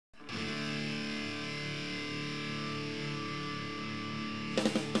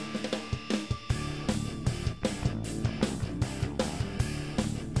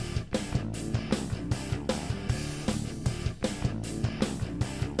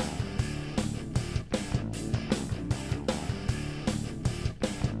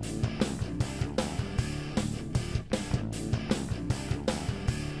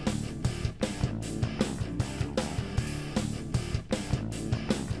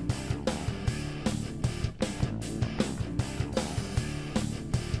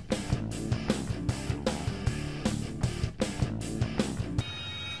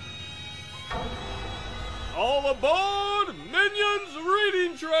Aboard Minion's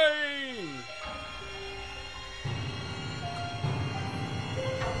Reading Train!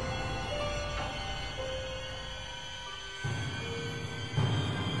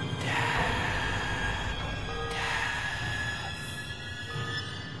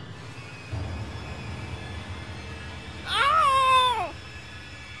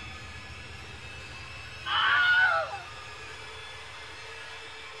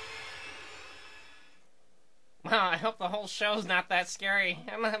 Well, I hope the whole show's not that scary.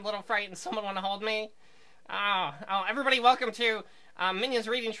 I'm a little frightened. Someone want to hold me? Oh, everybody, welcome to Minion's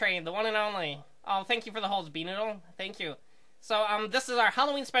Reading Train, the one and only. Oh, thank you for the holds, B-Noodle. Thank you. So, this is our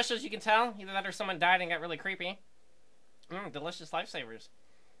Halloween special, as you can tell. Either that or someone died and got really creepy. Delicious lifesavers.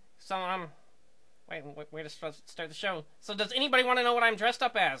 So, way to start the show. So, does anybody want to know what I'm dressed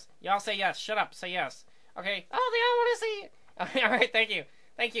up as? Y'all say yes. Shut up. Say yes. Okay. Oh, they all want to see it. Alright, thank you.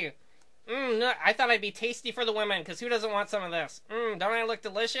 Thank you. No, I thought I'd be tasty for the women, because who doesn't want some of this? Don't I look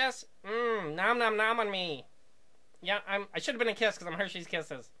delicious? Nom nom nom on me. Yeah, I should have been a kiss, because I'm Hershey's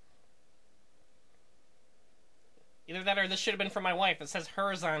Kisses. Either that or this should have been for my wife. It says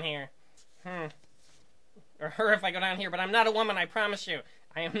hers on here. Or her if I go down here, but I'm not a woman, I promise you.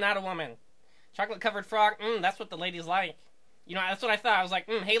 I am not a woman. Chocolate-covered frog, that's what the ladies like. You know, that's what I thought. I was like,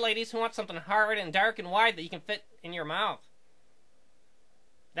 hey ladies, who want something hard and dark and wide that you can fit in your mouth?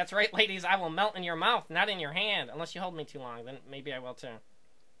 That's right, ladies, I will melt in your mouth, not in your hand. Unless you hold me too long, then maybe I will too.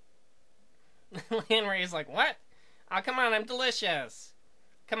 Henry's like, what? Oh, come on, I'm delicious.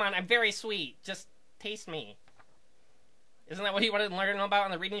 Come on, I'm very sweet. Just taste me. Isn't that what you wanted to learn about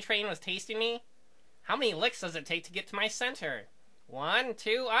on the reading train, was tasting me? How many licks does it take to get to my center? 1,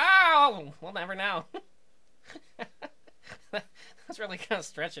 2, oh! We'll never know. That's really kind of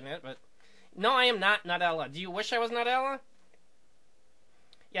stretching it, but... No, I am not Nutella. Do you wish I was Nutella?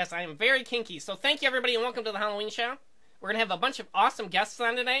 Yes, I am very kinky. So thank you, everybody, and welcome to the Halloween show. We're going to have a bunch of awesome guests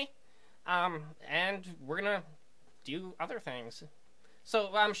on today. And we're going to do other things. So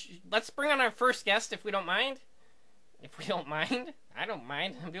let's bring on our first guest, if we don't mind. If we don't mind. I don't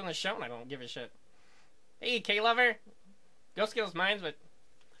mind. I'm doing the show, and I don't give a shit. Hey, K-Lover. Ghost Kills Minds, but...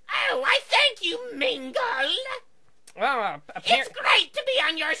 Oh, I thank you, Mingle. Well, it's great to be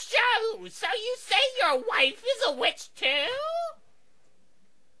on your show. So you say your wife is a witch, too?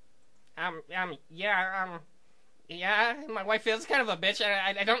 Yeah, my wife is kind of a bitch.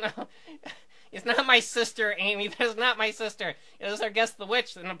 I don't know. It's not my sister, Amy. That is not my sister. It is our guest, the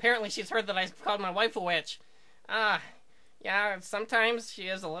witch, and apparently she's heard that I called my wife a witch. Yeah, sometimes she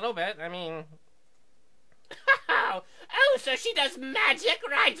is a little bit. I mean... Oh, so she does magic,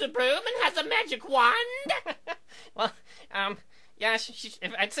 rides a broom, and has a magic wand? Well, yeah,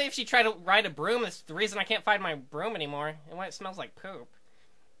 I'd say if she tried to ride a broom, that's the reason I can't find my broom anymore. And why it smells like poop.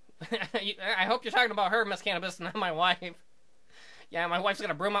 I hope you're talking about her, Miss Cannabis, not my wife. Yeah, my wife's got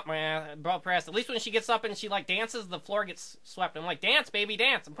a broom up my press. At least when she gets up and she, like, dances, the floor gets swept. I'm like, dance, baby,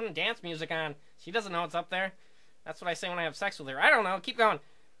 dance. I'm putting dance music on. She doesn't know it's up there. That's what I say when I have sex with her. I don't know. Keep going.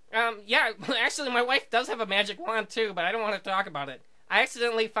 Yeah, actually, my wife does have a magic wand, too, but I don't want to talk about it. I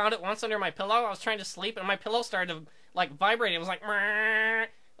accidentally found it once under my pillow. I was trying to sleep, and my pillow started to, like, vibrate. It was like, I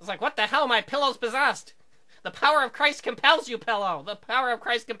was like, what the hell? My pillow's possessed. The power of Christ compels you, pillow. The power of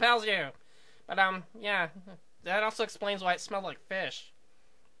Christ compels you. But, yeah. That also explains why it smelled like fish.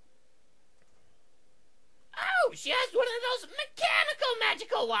 Oh, she has one of those mechanical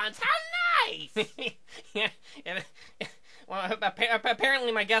magical wands. How nice! Yeah. Well,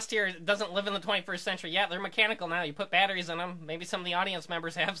 apparently my guest here doesn't live in the 21st century yet. They're mechanical now. You put batteries in them. Maybe some of the audience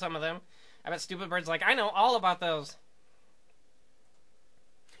members have some of them. I bet Stupid Bird's like, I know all about those.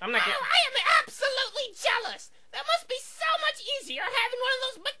 I'm not I am absolutely jealous. That must be so much easier having one of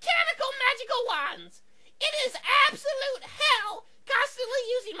those mechanical magical wands. It is absolute hell constantly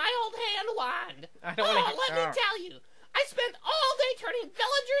using my old hand wand. Let me tell you. I spent all day turning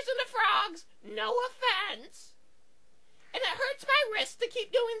villagers into frogs. No offense. And it hurts my wrist to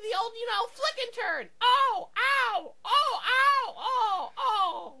keep doing the old, flick and turn. Oh, ow, oh, ow, oh,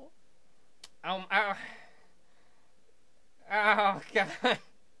 oh. Oh, God.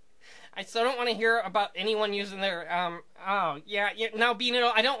 I still don't want to hear about anyone using their, now,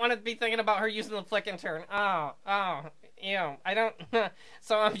 Beano, I don't want to be thinking about her using the flick and turn. Ew, I don't,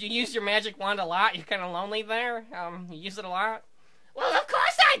 so, you use your magic wand a lot? You're kind of lonely there? You use it a lot? Well, of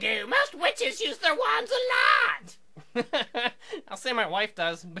course I do. Most witches use their wands a lot. I'll say my wife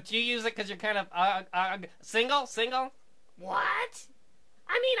does, but you use it because you're kind of, single? What?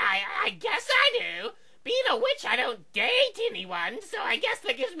 I mean, I guess I do. Being a witch, I don't date anyone, so I guess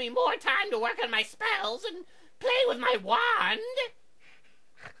that gives me more time to work on my spells and play with my wand.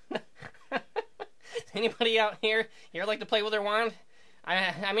 Anybody out here like to play with their wand?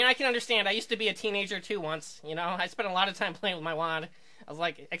 I mean, I can understand. I used to be a teenager too once. You know, I spent a lot of time playing with my wand. I was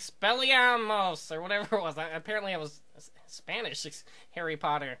like Expelliarmus or whatever it was. Apparently, I was Spanish. Harry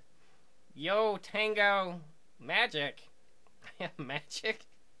Potter. Yo, Tango, magic. Magic.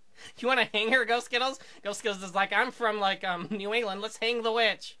 You want to hang her, Ghost Skittles? Ghost Skittles is like, I'm from like New England. Let's hang the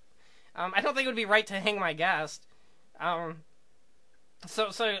witch. I don't think it would be right to hang my guest. So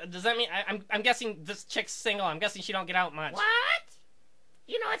does that mean I'm guessing this chick's single? I'm guessing she don't get out much. What?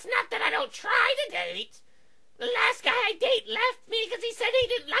 You know, it's not that I don't try to date. The last guy I date left me because he said he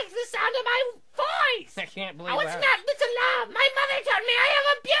didn't like the sound of my voice. I can't believe it's that. it's a love. My mother told me I have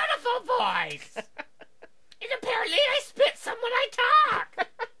a beautiful voice. And apparently I spit some when I talk.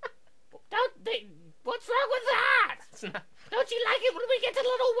 What's wrong with that? Don't you like it when we get a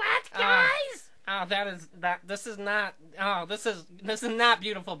little wet, guys? This is not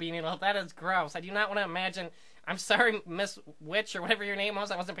beautiful, Beanie Lil. That is gross. I do not want to imagine. I'm sorry, Miss Witch, or whatever your name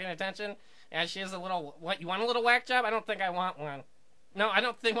was. I wasn't paying attention. And she is a little, what, you want a little whack job? I don't think I want one. No, I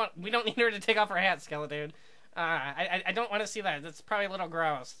don't think, we don't need her to take off her hat, Skeledude. I don't want to see that. That's probably a little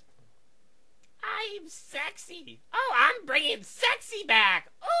gross. I'm sexy. Oh, I'm bringing sexy back.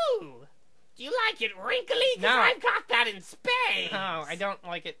 Ooh. Do you like it wrinkly? Because No. I've got that in space. No, I don't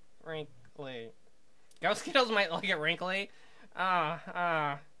like it wrinkly. Ghost Skittles might like it wrinkly.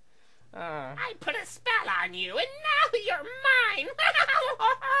 I put a spell on you, and now you're mine.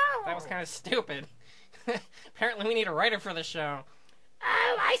 That was kind of stupid. Apparently we need a writer for the show.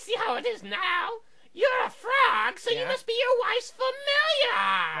 Oh, I see how it is now. You're a frog, so Yeah. you must be your wife's familiar.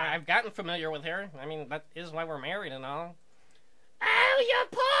 I've gotten familiar with her. I mean, that is why we're married and all. Oh, your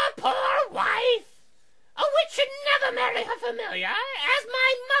poor wife. A witch should never marry her familiar. As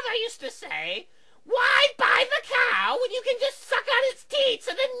my mother used to say, why buy the cow when you can just suck on its teats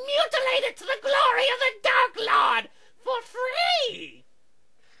and then mutilate it to the glory of the Dark Lord for free?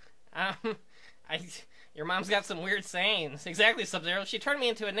 Your mom's got some weird sayings. Exactly, Sub-Zero. She turned me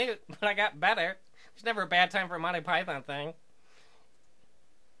into a newt, but I got better. It's never a bad time for a Monty Python thing.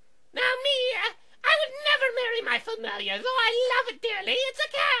 Now me, I would never marry my familiar, though I love it dearly. It's a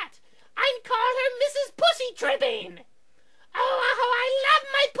cat. I'd call her Mrs. Pussy Tribbing. Oh, how I love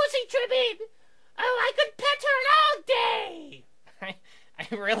my Pussy Tribbing. Oh, I could pet her all day. I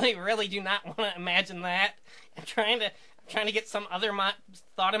really, really do not want to imagine that. I'm trying to get some other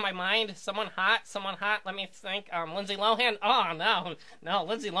thought in my mind. Someone hot. Let me think. Lindsay Lohan. Oh no,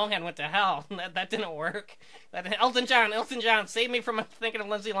 Lindsay Lohan went to hell. That didn't work. Elton John, save me from thinking of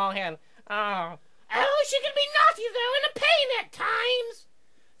Lindsay Lohan. Oh, she can be naughty though and a pain at times.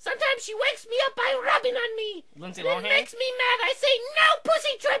 Sometimes she wakes me up by rubbing on me. Lindsay and Lohan. It makes me mad. I say no,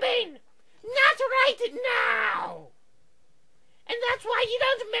 Pussy Tribbing. Not right now. And that's why you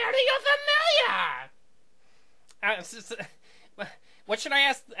don't marry your familiar. What should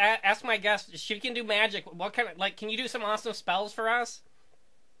I ask my guest? She can do magic. What kind of, can you do some awesome spells for us?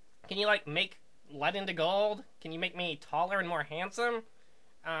 Can you make lead into gold? Can you make me taller and more handsome?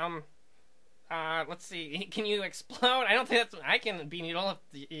 Let's see. Can you explode? I don't think I can be needle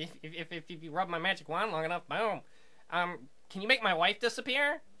if you rub my magic wand long enough. Boom. Can you make my wife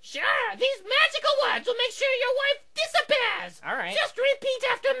disappear? Sure. These magical words will make sure your wife disappears. All right. Just repeat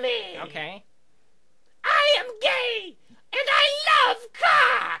after me. Okay. I am gay and I love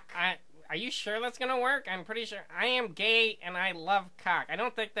cock. Are you sure that's gonna work? I'm pretty sure. I am gay and I love cock. I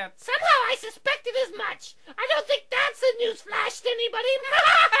don't think that's... Somehow I suspected as much. I don't think that's a news flash to anybody.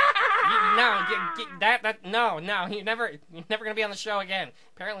 No. You're never gonna be on the show again.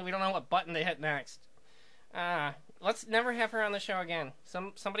 Apparently we don't know what button to hit next. Let's never have her on the show again.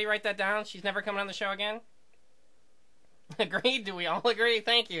 Somebody write that down. She's never coming on the show again. Agreed? Do we all agree?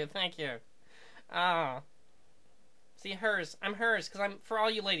 Thank you. See, hers. I'm hers, because I'm for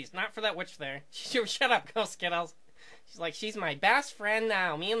all you ladies, not for that witch there. Shut up, Ghost Skittles. She's like, she's my best friend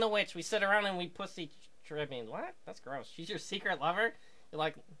now. Me and the witch, we sit around and we pussy tribbing. What? That's gross. She's your secret lover? You're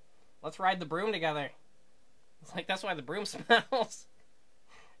like, let's ride the broom together. It's like, that's why the broom smells.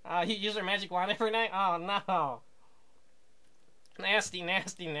 You use her magic wand every night? Oh, no. Nasty.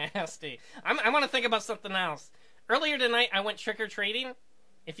 I want to think about something else. Earlier tonight, I went trick-or-treating.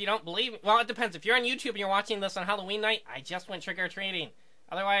 If you don't believe me, well, it depends. If you're on YouTube and you're watching this on Halloween night, I just went trick-or-treating.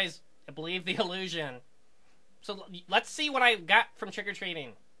 Otherwise, believe the illusion. So let's see what I got from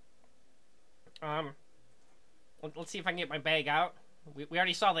trick-or-treating. Let's see if I can get my bag out. We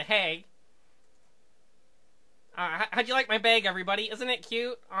already saw the hag. How'd you like my bag, everybody? Isn't it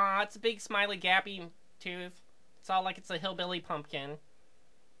cute? It's a big smiley gappy tooth. It's all like it's a hillbilly pumpkin.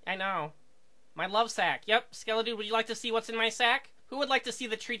 I know. My love sack. Yep, Skeledude, would you like to see what's in my sack? Who would like to see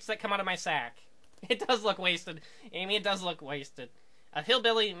the treats that come out of my sack? It does look wasted. Amy, it does look wasted. A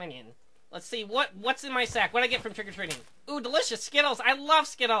hillbilly minion. Let's see, what's in my sack? What did I get from trick-or-treating? Ooh, delicious Skittles. I love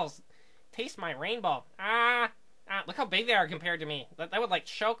Skittles. Taste my rainbow. Look how big they are compared to me. That would, like,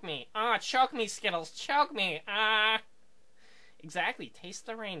 choke me. Choke me, Skittles. Choke me. Exactly. Taste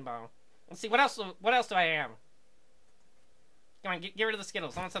the rainbow. Let's see, what else do I have? Come on, get rid of the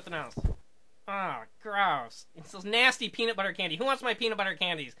Skittles. I want something else. Gross. It's those nasty peanut butter candy. Who wants my peanut butter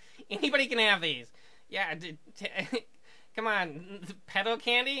candies? Anybody can have these. Yeah, come on. Pedo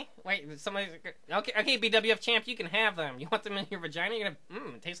candy? Wait, somebody... Okay, BWF champ, you can have them. You want them in your vagina? You're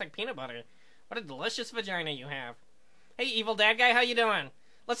gonna... it tastes like peanut butter. What a delicious vagina you have. Hey, evil dad guy, how you doing?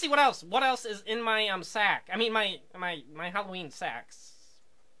 Let's see what else. What else is in my, sack? I mean, my Halloween sacks.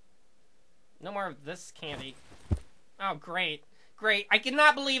 No more of this candy. Oh, great. Great. I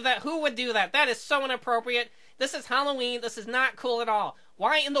cannot believe that. Who would do that? That is so inappropriate. This is Halloween. This is not cool at all.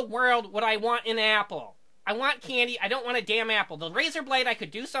 Why in the world would I want an apple? I want candy. I don't want a damn apple. The razor blade I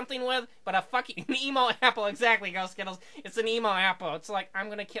could do something with, but an emo apple. Exactly, Ghost Skittles. It's an emo apple. It's like, I'm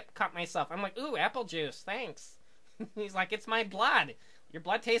going to cut myself. I'm like, ooh, apple juice. Thanks. He's like, it's my blood. Your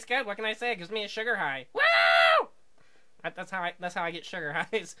blood tastes good. What can I say? It gives me a sugar high. Woo! That's how I get sugar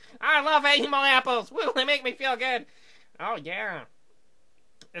highs. I love emo apples. Woo, they make me feel good. Oh, yeah.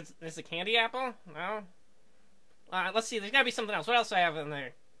 Is a candy apple? No? Let's see. There's got to be something else. What else do I have in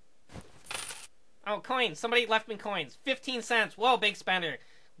there? Oh, coins. Somebody left me coins. 15 cents. Whoa, big spender.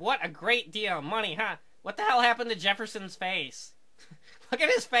 What a great deal. Money, huh? What the hell happened to Jefferson's face? Look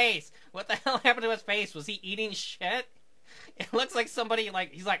at his face. What the hell happened to his face? Was he eating shit? It looks like somebody,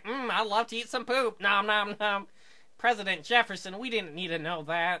 he's like, I love to eat some poop. Nom, nom, nom. President Jefferson, we didn't need to know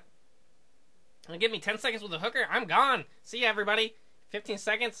that. Give me 10 seconds with a hooker. I'm gone. See ya, everybody. 15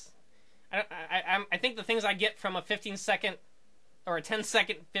 seconds. I think the things I get from a 15-second or a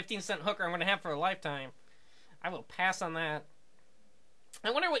 10-second 15-cent hooker I'm going to have for a lifetime. I will pass on that.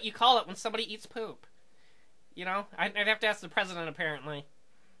 I wonder what you call it when somebody eats poop. You know? I'd have to ask the president, apparently.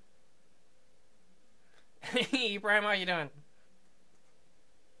 Hey, Ibrahim, how are you doing?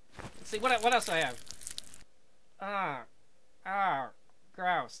 Let's see, what else do I have?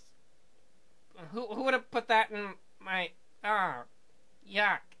 Gross. Who would have put that in my...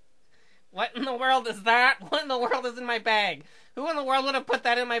 yuck. What in the world is that? What in the world is in my bag? Who in the world would have put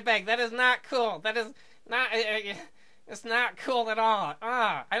that in my bag? That is not cool. That is not... it's not cool at all.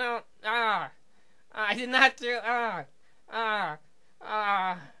 I don't... I did not do... Oh,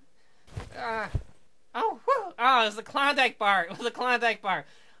 whew. Oh, it was the Klondike bar. It was the Klondike bar.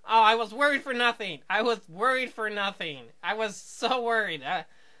 Oh, I was worried for nothing. I was worried for nothing. I was so worried.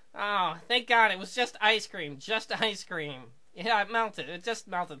 Oh, thank God. It was just ice cream. Just ice cream. Yeah, it melted. It just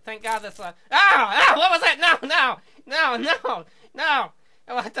melted. Thank God that's... what was that? No.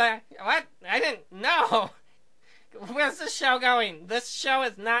 What the... What? I didn't... No. Where's this show going? This show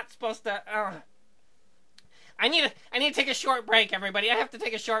is not supposed to... I need to take a short break, everybody. I have to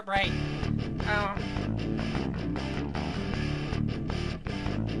take a short break.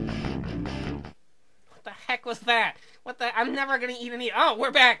 What the heck was that? What the... I'm never gonna eat any... Oh,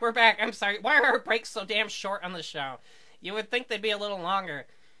 we're back. I'm sorry. Why are our breaks so damn short on the show? You would think they'd be a little longer.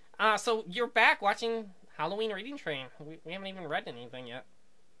 So you're back watching Halloween Reading Train. We haven't even read anything yet.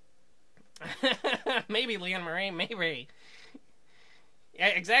 Maybe, Leon Marie, maybe. Yeah,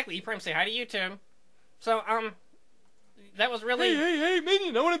 exactly. You probably say hi to YouTube. So, that was really... Hey,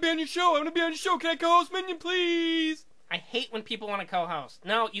 Minion, I want to be on your show. Can I co-host, Minion, please? I hate when people want to co-host.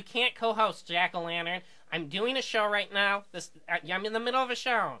 No, you can't co-host, Jack-o'-lantern. I'm doing a show right now. I'm in the middle of a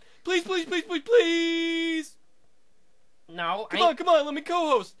show. Please. No, Come on, let me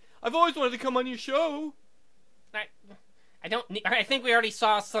co-host. I've always wanted to come on your show. I don't need... I think we already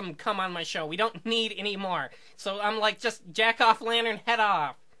saw some come on my show. We don't need any more. So I'm like, just jack off lantern, head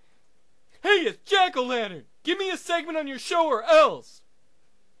off. Hey, it's Jack-o'-lantern. Give me a segment on your show or else.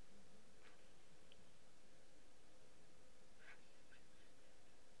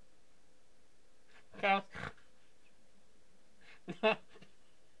 Go.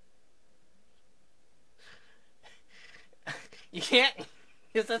 You can't...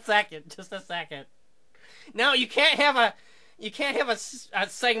 Just a second. No, you can't have a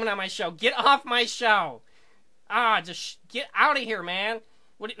segment on my show. Get off my show. Just get out of here, man.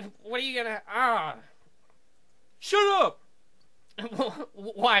 What are you gonna... Shut up!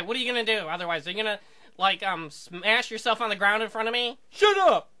 Why? What are you gonna do otherwise? Are you gonna, smash yourself on the ground in front of me? Shut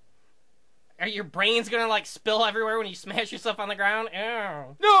up! Are your brains gonna, spill everywhere when you smash yourself on the ground?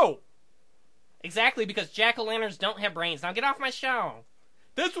 Ew. No! Exactly, because jack-o'-lanterns don't have brains. Now get off my show.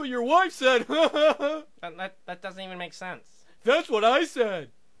 That's what your wife said. That doesn't even make sense. That's what I said.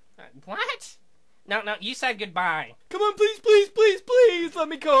 What? No, you said goodbye. Come on, please, please, please, please, let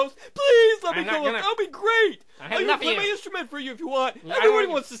me coast. Please, let me I'm not coast. gonna- That'll be great. I have I'll enough of play you. my instrument for you if you want. Yeah, I Everybody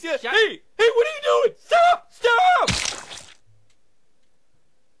want- wants to see it. Shut- Hey, what are you doing? Stop! Stop!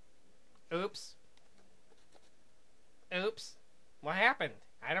 Oops. Oops. What happened?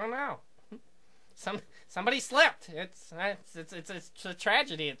 I don't know. Somebody slipped. It's a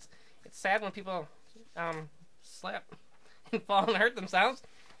tragedy. It's sad when people slip and fall and hurt themselves.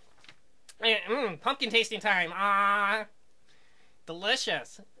 Pumpkin tasting time. Ah,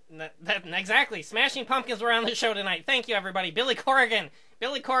 delicious. Exactly. Smashing pumpkins were on the show tonight. Thank you, everybody. Billy Corrigan,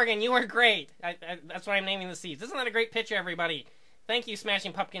 you were great. That's why I'm naming the seeds. Isn't that a great picture, everybody? Thank you,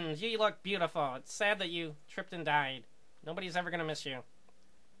 Smashing Pumpkins. You look beautiful. It's sad that you tripped and died. Nobody's ever gonna miss you.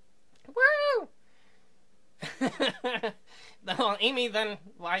 Woo! Well, Amy, then,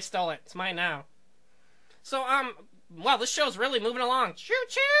 well, I stole it. It's mine now. So, well, this show's really moving along.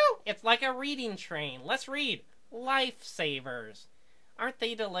 Choo-choo! It's like a reading train. Let's read. Lifesavers. Aren't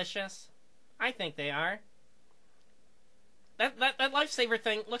they delicious? I think they are. That lifesaver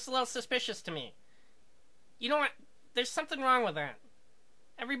thing looks a little suspicious to me. You know what? There's something wrong with that.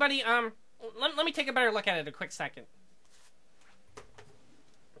 Everybody, let me take a better look at it a quick second.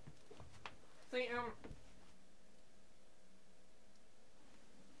 See,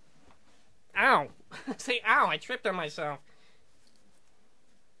 ow. Say, ow, I tripped on myself.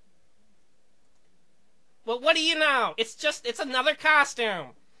 Well, what do you know? It's another costume.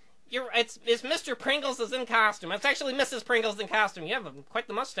 It's Mr. Pringles is in costume. It's actually Mrs. Pringles in costume. You have quite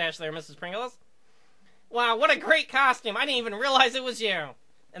the mustache there, Mrs. Pringles. Wow, what a great costume. I didn't even realize it was you.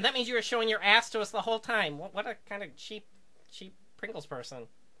 And that means you were showing your ass to us the whole time. What a kind of cheap Pringles person.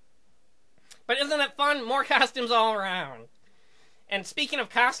 But isn't it fun? More costumes all around. And speaking of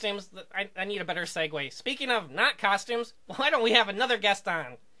costumes, I need a better segue. Speaking of not costumes, why don't we have another guest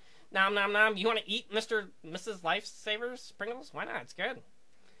on? Nom nom nom. You want to eat Mr. Mrs. Lifesavers Pringles? Why not? It's good.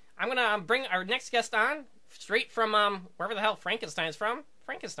 I'm going to bring our next guest on, straight from wherever the hell Frankenstein's from.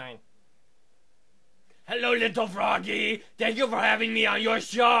 Frankenstein. Hello, little froggy. Thank you for having me on your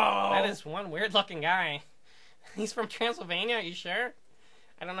show. That is one weird-looking guy. He's from Transylvania, are you sure?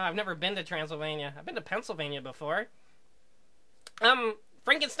 I don't know, I've never been to Transylvania. I've been to Pennsylvania before.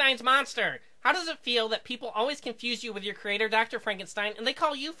 Frankenstein's monster. How does it feel that people always confuse you with your creator, Dr. Frankenstein, and they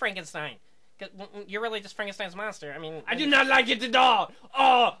call you Frankenstein? You're really just Frankenstein's monster. I mean... I do not like it at all.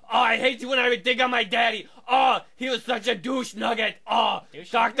 Oh, I hate it when I would think of my daddy. Oh, he was such a douche nugget. Oh,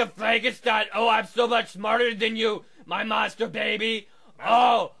 Douche Dr. Frankenstein. Oh, I'm so much smarter than you, my monster baby.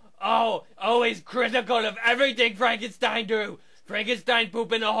 Oh, always critical of everything Frankenstein do. Frankenstein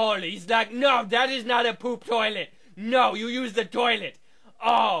poop in a hole. He's like, no, that is not a poop toilet. No, you use the toilet.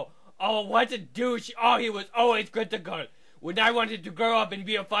 Oh, what a douche. Oh, he was always critical. When I wanted to grow up and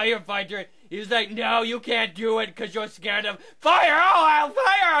be a firefighter, he was like, no, you can't do it because you're scared of fire. Oh, I'll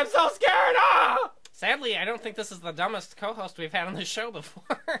fire. I'm so scared. Oh. Sadly, I don't think this is the dumbest co-host we've had on the show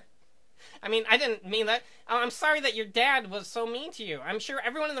before. I mean, I didn't mean that. I'm sorry that your dad was so mean to you. I'm sure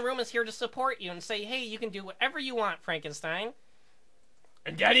everyone in the room is here to support you and say, hey, you can do whatever you want, Frankenstein.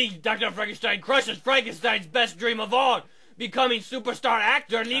 And Daddy, Dr. Frankenstein crushes Frankenstein's best dream of all, becoming superstar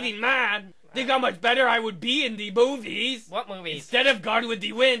actor, leading man. Think how much better I would be in the movies. What movies? Instead of Gone with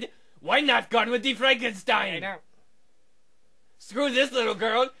the Wind, why not Gone with the Frankenstein? I don't. Screw this little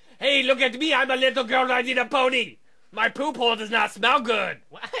girl. Hey, look at me, I'm a little girl riding a pony. My poop hole does not smell good.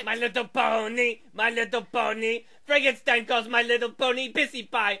 What? My little pony, my little pony. Frankenstein calls my little pony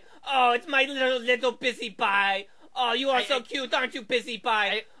Pissy Pie. Oh, it's my little Pissy Pie. Oh, you are so cute, aren't you, Pissy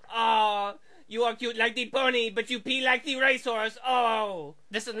Pie? Oh, you are cute like the pony, but you pee like the racehorse. Oh.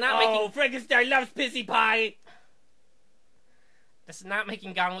 This is not making... Frankenstein loves Pissy Pie. This is not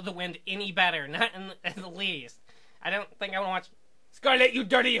making Gone with the Wind any better. Not in the least. I don't think I want to watch... Scarlet, you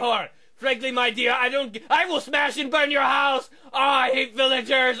dirty whore. Frankly, my dear, I will smash and burn your house. Oh, I hate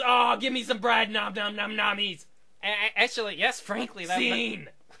villagers. Oh, give me some bread. Nom, nom, nom, nommies. Actually, yes, frankly... Scene.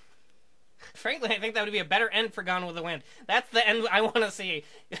 Frankly, I think that would be a better end for Gone with the Wind. That's the end I want to see.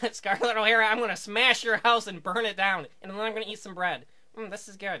 Scarlett O'Hara, I'm going to smash your house and burn it down. And then I'm going to eat some bread. This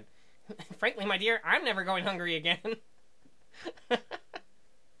is good. Frankly, my dear, I'm never going hungry again.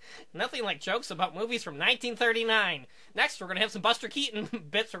 Nothing like jokes about movies from 1939. Next, we're going to have some Buster Keaton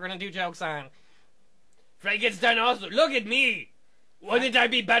bits we're going to do jokes on. Frankenstein also. Look at me. Wouldn't I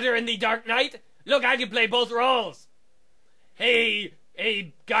be better in The Dark Knight? Look, I can play both roles. Hey,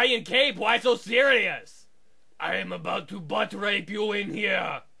 guy in cape, why so serious? I am about to butt rape you in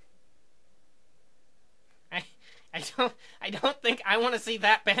here. I don't think I want to see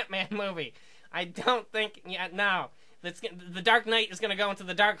that Batman movie. I don't think... Yeah, no. The Dark Knight is gonna go into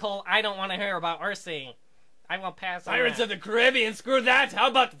the dark hole I don't want to hear about or see. I will pass on Pirates that. of the Caribbean, screw that. How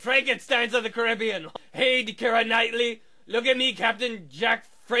about the Frankensteins of the Caribbean? Hey, Keira Knightley, look at me, Captain Jack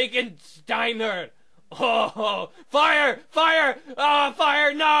Frankensteiner. Oh, fire, fire, oh,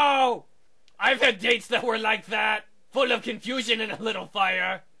 fire, no! I've had dates that were like that, full of confusion and a little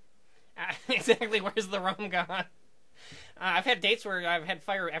fire. Exactly, where's the rum gone? I've had dates where I've had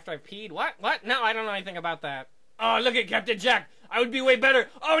fire after I've peed. What? What? No, I don't know anything about that. Oh, look at Captain Jack. I would be way better.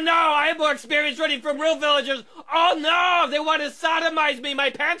 Oh, no, I have more experience running from real villagers. Oh, no, they want to sodomize me.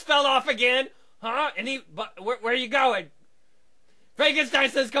 My pants fell off again. Huh? Where are you going? Frankenstein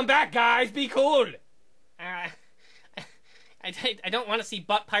says come back, guys. Be cool. I don't want to see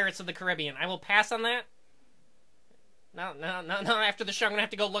butt Pirates of the Caribbean. I will pass on that. No. After the show, I'm going to have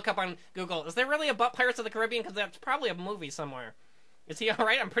to go look up on Google. Is there really a butt Pirates of the Caribbean? Because that's probably a movie somewhere. Is he all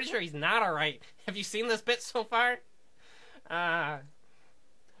right? I'm pretty sure he's not all right. Have you seen this bit so far?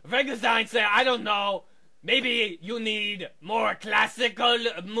 Frankenstein said, I don't know. Maybe you need more classical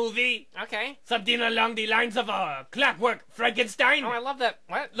movie. Okay. Something along the lines of a Clockwork Frankenstein. Oh, I love that.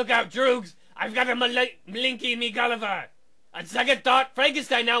 What? Look out, Droogs. I've got a Malinky me Gulliver. On second thought,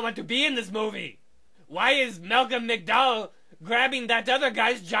 Frankenstein now want to be in this movie. Why is Malcolm McDowell grabbing that other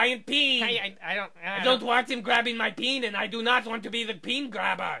guy's giant peen? I don't want him grabbing my peen, and I do not want to be the peen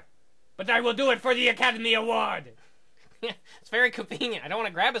grabber. But I will do it for the Academy Award. It's very convenient. I don't want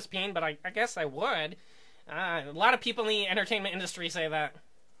to grab his peen, but I guess I would. A lot of people in the entertainment industry say that.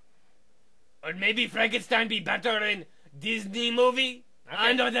 Or maybe Frankenstein be better in Disney movie? Okay.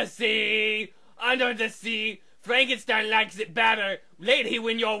 Under the sea, under the sea. Frankenstein likes it better. Lady,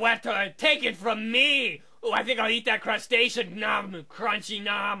 when you're wetter, take it from me. Oh, I think I'll eat that crustacean. Nom, crunchy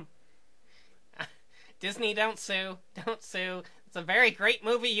nom. Disney, don't sue. Don't sue. It's a very great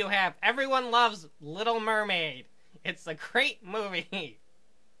movie you have. Everyone loves Little Mermaid. It's a great movie.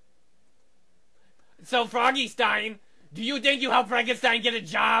 So, Froggystein, do you think you help Frankenstein get a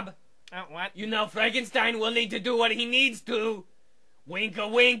job? What? You know, Frankenstein will need to do what he needs to. Winka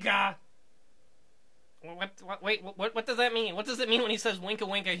winka. What does that mean? What does it mean when he says winka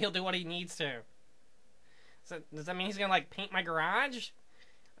winka, he'll do what he needs to? So, does that mean he's gonna, like, paint my garage?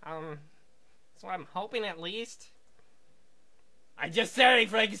 That's what I'm hoping, at least. I just said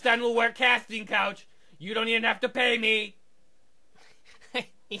Frankenstein will work casting couch. You don't even have to pay me.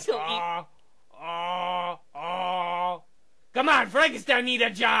 Come on, Frankenstein need a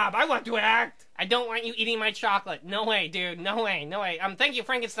job. I want to act. I don't want you eating my chocolate. No way, dude. No way. No way. Thank you,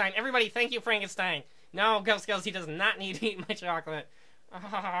 Frankenstein. Everybody, thank you, Frankenstein. No, Ghost Girls, he does not need to eat my chocolate.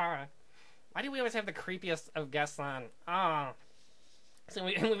 Why do we always have the creepiest of guests on? So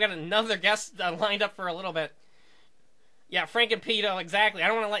we've got another guest lined up for a little bit. Yeah, Frankenpedo, exactly. I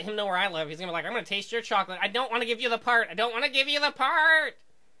don't want to let him know where I live. He's going to be like, I'm going to taste your chocolate. I don't want to give you the part. I don't want to give you the part.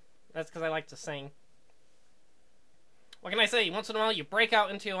 That's because I like to sing. What can I say? Once in a while, you break out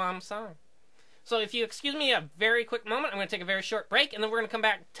into song. So if you excuse me a very quick moment, I'm going to take a very short break, and then we're going to come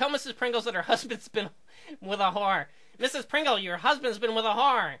back. Tell Mrs. Pringles that her husband's been with a whore. Mrs. Pringle, your husband's been with a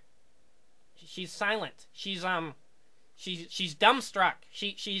whore. She's silent. She's dumbstruck.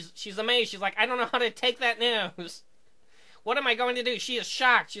 She's amazed. She's like, I don't know how to take that news. What am I going to do? She is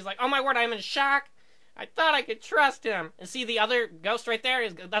shocked. She's like, oh my word, I'm in shock. I thought I could trust him. And see the other ghost right there?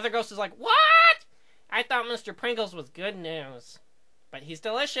 The other ghost is like, what? I thought Mr. Pringles was good news. But he's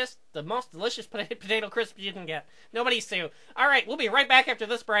delicious. The most delicious potato crisp you can get. Nobody sue. All right, we'll be right back after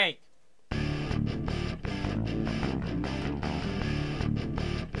this break.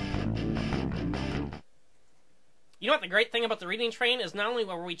 You know what the great thing about the reading train is? Not only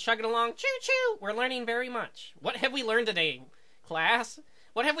are we chugging along, choo-choo, we're learning very much. What have we learned today, class?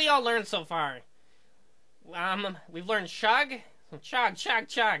 What have we all learned so far? We've learned chug. Chug, chug,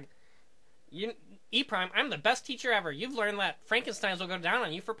 chug. E-Prime, I'm the best teacher ever. You've learned that Frankensteins will go down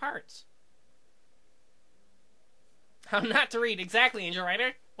on you for parts. How not to read. Exactly, Angel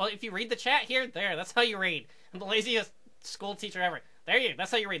Writer. Well, if you read the chat here, there, that's how you read. I'm the laziest school teacher ever. That's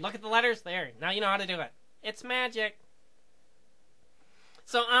how you read. Look at the letters. There. Now you know how to do it. It's magic.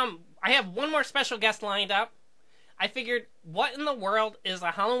 So, I have one more special guest lined up. I figured, what in the world is a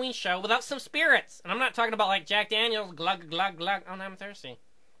Halloween show without some spirits? And I'm not talking about, like, Jack Daniels, glug, glug, glug. Oh, now I'm thirsty.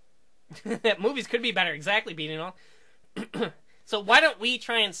 Movies could be better. Exactly, Beating all. So why don't we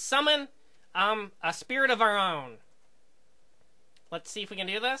try and summon a spirit of our own? Let's see if we can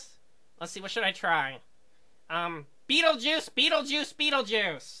do this. Let's see, what should I try? Beetlejuice, Beetlejuice,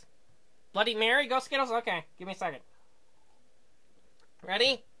 Beetlejuice. Bloody Mary, Ghost Skittles? Okay, give me a second.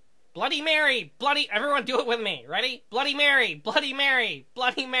 Ready? Bloody Mary, Bloody... Everyone do it with me. Ready? Bloody Mary, Bloody Mary,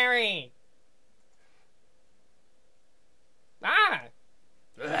 Bloody Mary. Ah!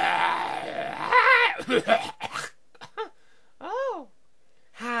 Oh.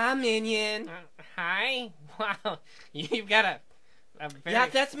 Hi, Minion. Hi? Wow, you've got a very... Yeah,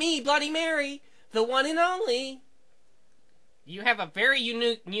 that's me, Bloody Mary. The one and only. You have a very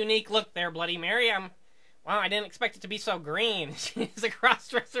unique look there, Bloody Mary. Wow, I didn't expect it to be so green. She's a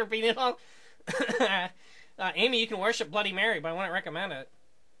cross-dresser beetle. Amy, you can worship Bloody Mary, but I wouldn't recommend it.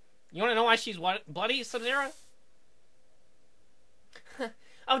 You want to know why she's bloody, Sub-Zero?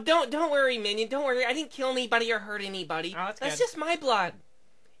 Oh, don't worry, Minion. Don't worry. I didn't kill anybody or hurt anybody. Oh, that's That's good. just my blood.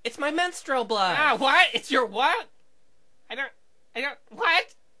 It's my menstrual blood. Ah, what? It's your what? I don't,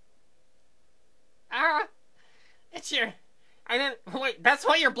 what? Ah, it's your, wait, that's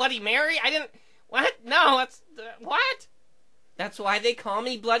why you're Bloody Mary? What? No, that's, what? That's why they call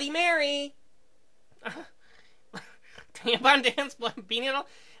me Bloody Mary. Tampon dance, beanie.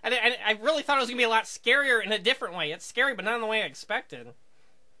 I really thought it was going to be a lot scarier in a different way. It's scary, but not in the way I expected.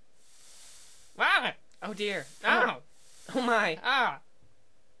 Wow. Oh, dear. Oh. Oh, my. Ah.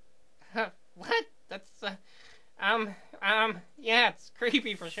 What? That's, yeah, it's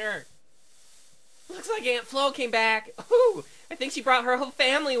creepy for sure. Looks like Aunt Flo came back. Ooh, I think she brought her whole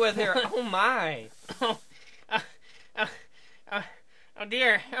family with her. Oh, my. Oh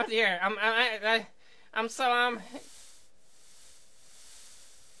dear. I'm so,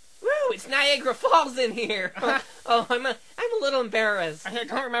 Woo, it's Niagara Falls in here. Oh, I'm a little embarrassed. I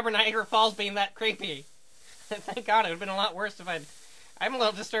don't remember Niagara Falls being that creepy. Thank God, it would have been a lot worse if I'm a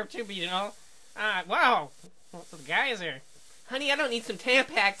little disturbed too, but you know. Wow. What's with the guys here? Honey, I don't need some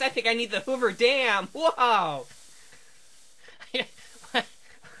Tampax. I think I need the Hoover Dam. Whoa.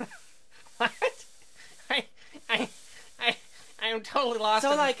 What? I'm totally lost.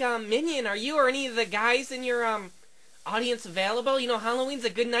 So, like, Minion, are you or any of the guys in your, audience available? You know, Halloween's a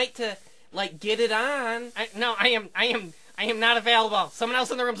good night to, like, get it on. No, I am not available. Someone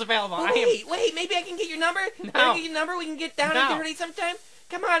else in the room's available. Wait, maybe I can get your number? No. Can I get your number? We can get down and dirty sometime?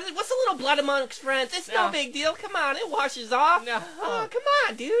 Come on, what's a little blood amongst friends? It's no big deal. Come on, it washes off. No. Oh, come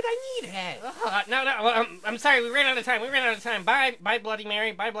on, dude. I need it. No. I'm sorry. We ran out of time. Bye, Bloody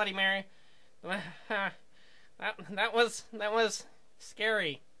Mary. Bye, Bloody Mary. That was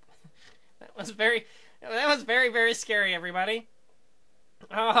scary. That was very, very scary, everybody.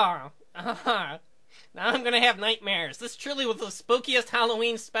 Now I'm gonna have nightmares. This truly was the spookiest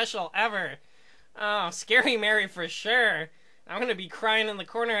Halloween special ever. Oh, Scary Mary for sure. I'm gonna be crying in the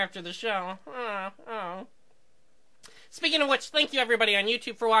corner after the show. Oh. Speaking of which, thank you everybody on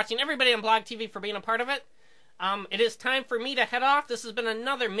YouTube for watching, everybody on Blog TV for being a part of it. It is time for me to head off. This has been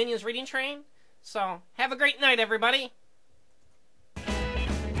another Minions Reading Train. So, have a great night, everybody.